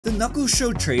Knuckles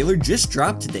Show trailer just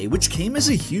dropped today, which came as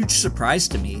a huge surprise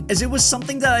to me, as it was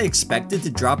something that I expected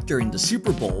to drop during the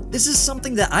Super Bowl. This is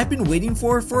something that I've been waiting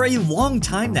for a long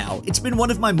time now. It's been one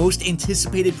of my most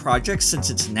anticipated projects since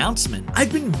its announcement.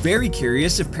 I've been very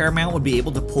curious if Paramount would be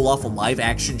able to pull off a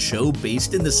live-action show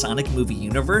based in the Sonic movie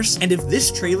universe, and if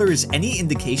this trailer is any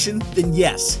indication, then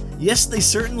yes, they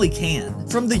certainly can.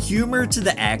 From the humor to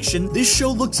the action, this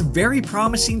show looks very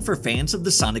promising for fans of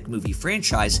the Sonic movie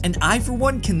franchise, and I for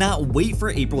one cannot wait for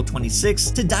April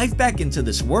 26th to dive back into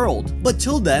this world. But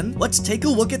till then, let's take a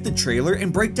look at the trailer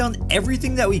and break down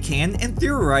everything that we can and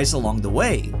theorize along the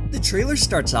way. The trailer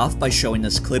starts off by showing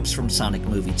us clips from Sonic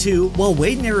Movie 2, while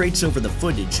Wade narrates over the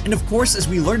footage, and of course, as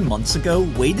we learned months ago,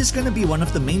 Wade is going to be one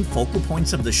of the main focal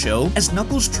points of the show as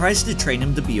Knuckles tries to train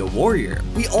him to be a warrior.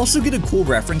 We also get a cool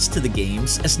reference to the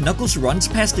games as Knuckles runs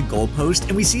past a goalpost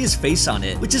and we see his face on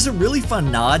it, which is a really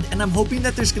fun nod, and I'm hoping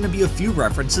that there's going to be a few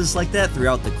references like that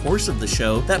throughout the course of the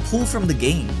show that pull from the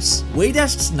games. Wade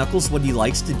asks Knuckles what he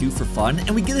likes to do for fun,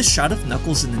 and we get a shot of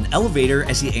Knuckles in an elevator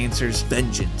as he answers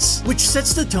vengeance, which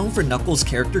sets the tone for Knuckles'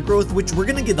 character growth, which we're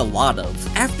gonna get a lot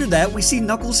of. After that, we see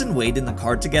Knuckles and Wade in the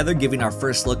car together, giving our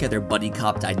first look at their buddy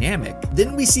cop dynamic.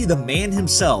 Then we see the man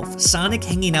himself, Sonic,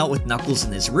 hanging out with Knuckles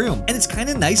in his room, and it's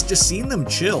kinda nice just seeing them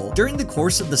chill. During the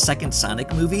course of the second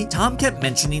Sonic movie, Tom kept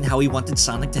mentioning how he wanted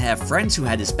Sonic to have friends who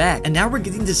had his back, and now we're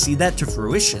getting to see that to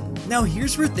fruition. Now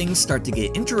here's where things start to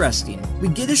get interesting. We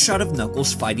get a shot of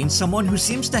Knuckles fighting someone who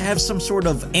seems to have some sort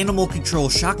of animal control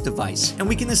shock device, and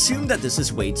we can assume that this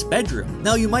is Wade's bedroom.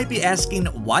 Now you might be asking,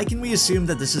 why can we assume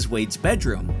that this is Wade's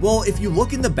bedroom? Well, if you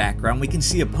look in the background, we can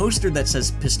see a poster that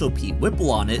says Pistol Pete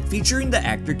Whipple on it, featuring the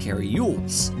actor Carrie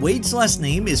Yules. Wade's last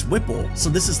name is Whipple, so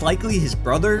this is likely his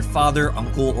brother, father,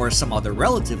 uncle, or some other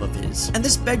relative of his. And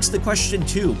this begs the question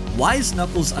too, why is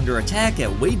Knuckles under attack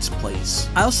at Wade's place?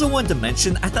 I also wanted to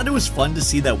mention, I thought it was fun to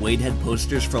see that Wade had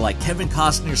posters for like Kevin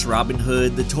Costner's Robin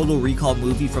Hood, the Total Recall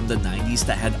movie from the 90s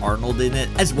that had Arnold in it,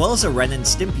 as well as a Ren and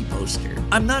Stimpy poster.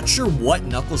 I'm not sure what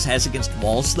Knuckles has against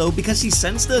walls though, because he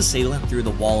sends the assailant through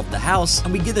the wall of the house,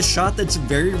 and we get a shot that's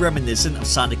very reminiscent of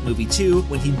Sonic Movie 2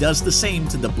 when he does the same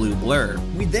to the blue blur.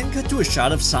 We then cut to a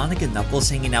shot of Sonic and Knuckles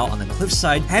hanging out on a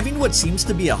cliffside, having what seems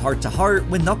to be a heart-to-heart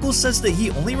when Knuckles says that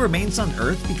he only remains on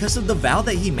Earth because of the vow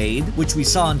that he made, which we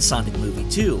saw in Sonic Movie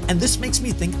 2. And this makes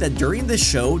me think that during this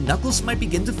show, Knuckles might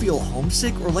begin to feel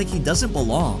homesick or like he doesn't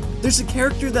belong. There's a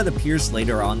character that appears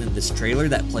later on in this trailer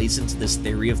that plays into this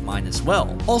theory of mine as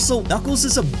well. Also, Knuckles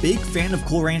is a big fan of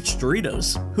Cool Ranch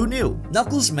Doritos. Who knew?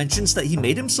 Knuckles mentions that he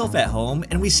made himself at home,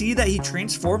 and we see that he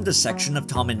transformed a section of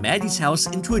Tom and Maddie's house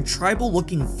into a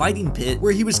tribal-looking fighting pit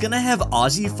where he was gonna have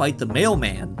Ozzy fight the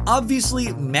mailman.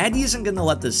 Obviously, Maddie isn't gonna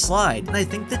let this slide, and I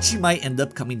think that she might end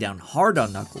up coming down hard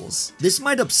on Knuckles. This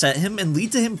might upset him and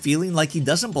lead to him feeling like he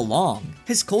doesn't belong.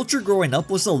 His culture growing up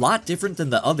was a lot different than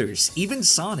the others, even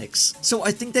Sonic's, so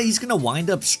I think that he's gonna wind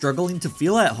up struggling to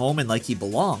feel at home and like he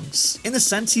belongs. In a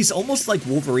sense, he's almost like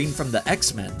Wolverine from the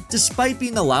X-Men. Despite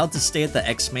being allowed to stay at the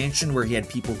X-Mansion where he had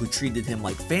people who treated him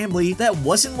like family, that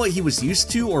wasn't what he was used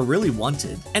to or really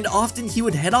wanted, and often he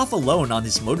would head off alone on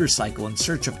his motorcycle in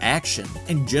search of action.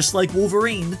 And just like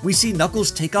Wolverine, we see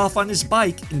Knuckles take off on his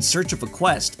bike in search of a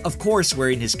quest, of course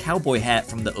wearing his cowboy hat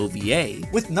from the OVA.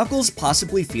 With Knuckles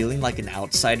possibly feeling like an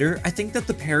outsider, I think that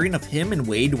the pairing of him and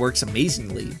Wade works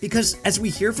amazingly, because as we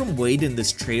hear from Wade in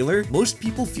this trailer, most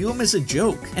people view him as a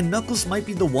joke, and Knuckles might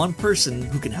be the one person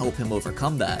who can help him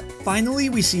overcome that. Finally,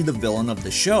 we see the villain of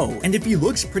the show, and if he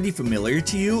looks pretty familiar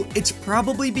to you, it's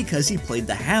probably because he played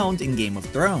the Hound in Game of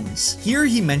Thrones. Here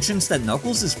he mentions that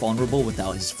Knuckles is vulnerable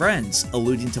without his friends,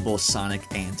 alluding to both Sonic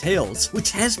and Tails,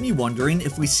 which has me wondering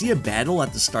if we see a battle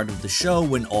at the start of the show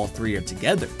when all three are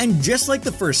together. And just like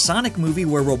the first Sonic movie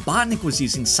where Robotnik was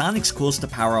using Sonic's quills to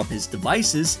power up his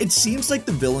devices, it seems like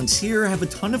the villains here have a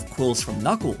ton of quills from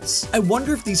Knuckles. I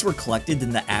wonder if these were collected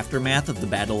in the aftermath of the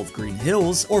Battle of Green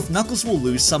Hills, or if Knuckles will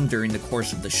lose some during the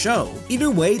course of the show. Either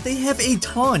way, they have a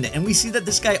ton, and we see that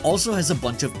this guy also has a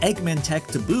bunch of Eggman tech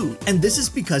to boot, and this is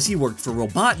because he worked for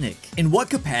Robotnik. In what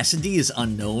capacity is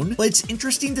unknown, but it's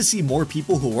interesting to see more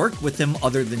people who work with him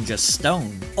other than just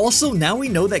Stone. Also, now we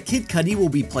know that Kid Cudi will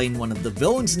be playing one of the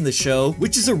villains in the show,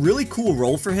 which is a really cool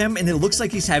role for him, and it looks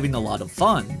like he's having a lot of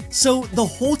fun. So the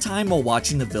whole time while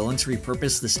watching the villains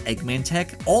repurpose this Eggman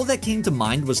tech, all that came to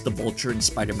mind was the Vulture in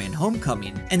Spider-Man Spider-Man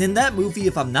Homecoming, and in that movie,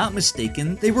 if I'm not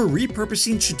mistaken, they were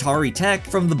repurposing Chitauri tech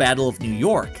from the Battle of New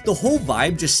York. The whole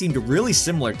vibe just seemed really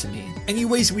similar to me.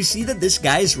 Anyways, we see that this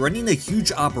guy is running a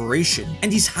huge operation,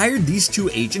 and he's hired these two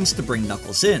agents to bring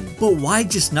Knuckles in. But why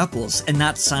just Knuckles and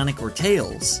not Sonic or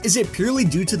Tails? Is it purely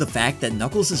due to the fact that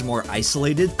Knuckles is more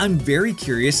isolated? I'm very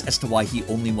curious as to why he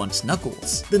only wants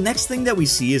Knuckles. The next thing that we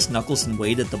see is Knuckles and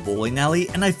Wade at the bowling alley,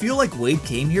 and I feel like Wade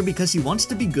came here because he wants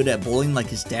to be good at bowling like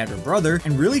his dad or brother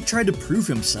and really try to prove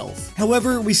himself.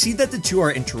 However, we see that the two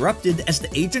are interrupted as the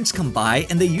agents come by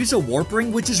and they use a warp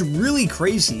ring, which is really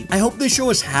crazy. I hope they show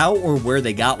us how or where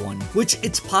they got one, which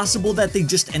it's possible that they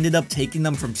just ended up taking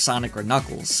them from Sonic or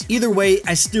Knuckles. Either way,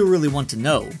 I still really want to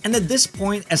know. And at this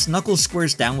point, as Knuckles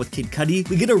squares down with Kid Cudi,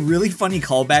 we get a really funny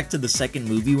callback to the second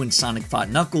movie when Sonic fought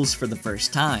Knuckles for the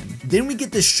first time. Then we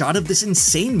get this shot of this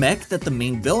insane mech that the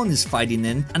main villain is fighting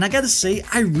in, and I gotta say,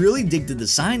 I really dig the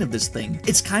design of this thing.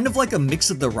 It's kind of like a mix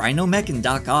of the Rhino mech and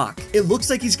Doc Ock. It looks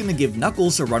like he's gonna give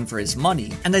Knuckles a run for his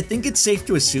money, and I think it's safe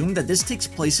to assume that this takes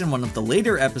place in one of the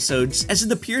later episodes, as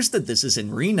it appears that this is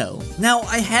in Reno. Now,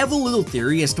 I have a little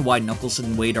theory as to why Knuckles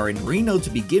and Wade are in Reno to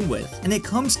begin with, and it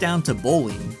comes down to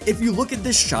bowling. If you look at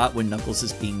this shot when Knuckles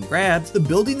is being grabbed, the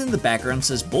building in the background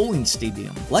says bowling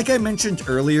stadium. Like I mentioned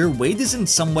earlier, Wade is in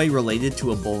some way related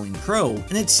to a bowling pro,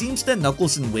 and it seems that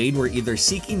Knuckles and Wade were either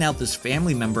seeking out this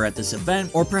family member at this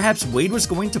event, or perhaps Wade was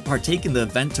going to partake in the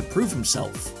event to prove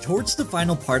himself. Towards the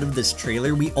final part of this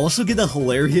trailer, we also get a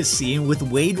hilarious scene with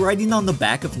Wade riding on the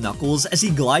back of Knuckles as he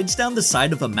glides down the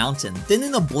side of a mountain. Then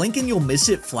in a blink and you'll miss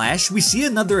it flash, we see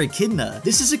another Echidna.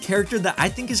 This is a character that I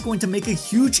think is going to make a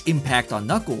huge impact on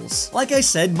Knuckles. Like I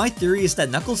said, my theory is that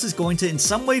Knuckles is going to in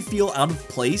some way feel out of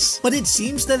place, but it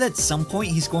seems that at some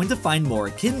point he's going to find more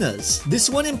Echidnas. This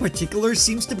one in particular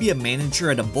seems to be a manager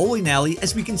at a bowling alley,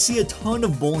 as we can see a ton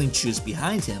of bowling shoes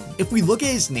behind him. If we look at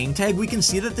his name tag, we can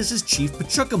see that this is Chief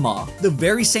Pachukama, the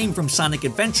very same from Sonic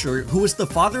Adventure, who was the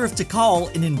father of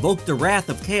Tikal and invoked the wrath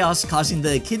of Chaos, causing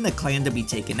the Echidna clan to be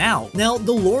taken out. Now,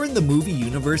 the lore in the movie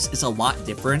universe is a lot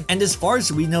different, and as far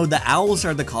as we know, the owls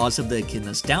are the cause of the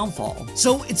Echidna's downfall.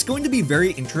 So it's going to be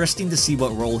very interesting to see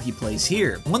what role he plays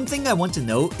here. One thing I want to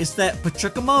note is that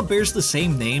Pachukama bears the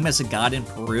same name as a god in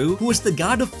Peru, who was the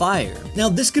god of fire. Now,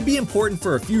 this could be important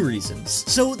for a few reasons.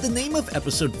 So the name of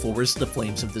episode 4 is The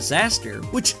Flames of Disaster,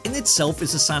 which in itself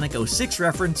is a Sonic 06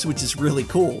 reference, which is really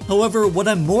cool. However, what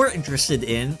I'm more interested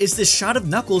in is this shot of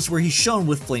Knuckles where he's shown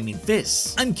with flaming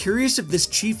fists. I'm curious if this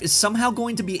chief is somehow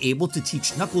going to be able to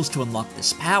teach Knuckles to unlock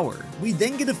this power. We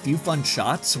then get a few fun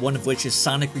shots, one of which is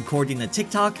Sonic recording a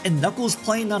TikTok and Knuckles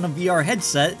playing on a VR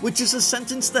headset, which is a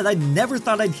sentence that I never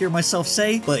thought I'd hear myself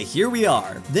say, but here we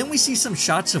are. Then we see some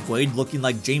shots of Wade looking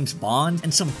like James Bond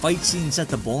and some fight scenes at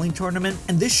the bowling tournament,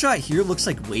 and this shot here looks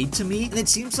like Wade to me, and it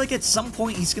seems like at some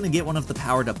point he's gonna get one of the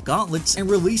powered up gauntlets and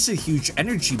release a huge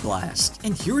energy blast.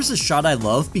 And here's a shot I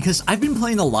love because I've been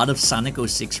playing a lot of Sonic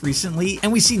 06 recently,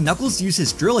 and we see Knuckles use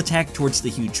his drill attack towards the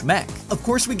huge mech. Of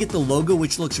course, we get the logo,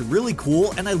 which looks really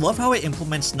cool, and I love how it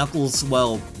implements Knuckles,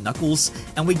 well, Knuckles,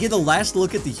 and we get a last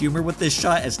look at the humor with this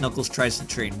shot as Knuckles tries to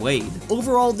train Wade.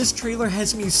 Overall, this trailer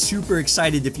has me super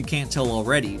excited if you can't tell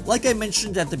already. Like I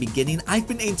mentioned at the beginning, I've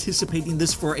been anticipating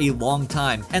this for a long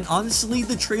time, and honestly,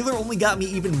 the trailer only got me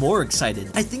even more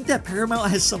excited. I think that Paramount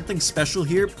has something special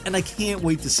here, and I can't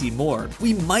wait to see more.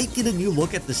 We might get a new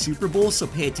look at the Super Bowl, so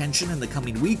pay attention in the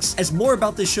coming weeks, as more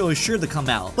about this show is sure to come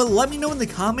out. But let me know in the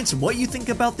comments what you think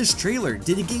about this trailer.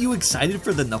 Did it get you excited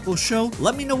for the Knuckles show?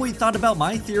 Let me know what you thought about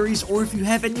my theories, or if you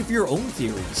have any of your own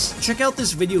theories. Check out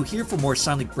this video here for more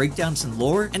Sonic breakdowns and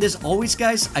lore, and as always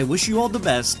guys, I wish you all the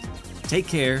best. Take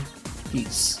care.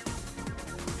 Peace.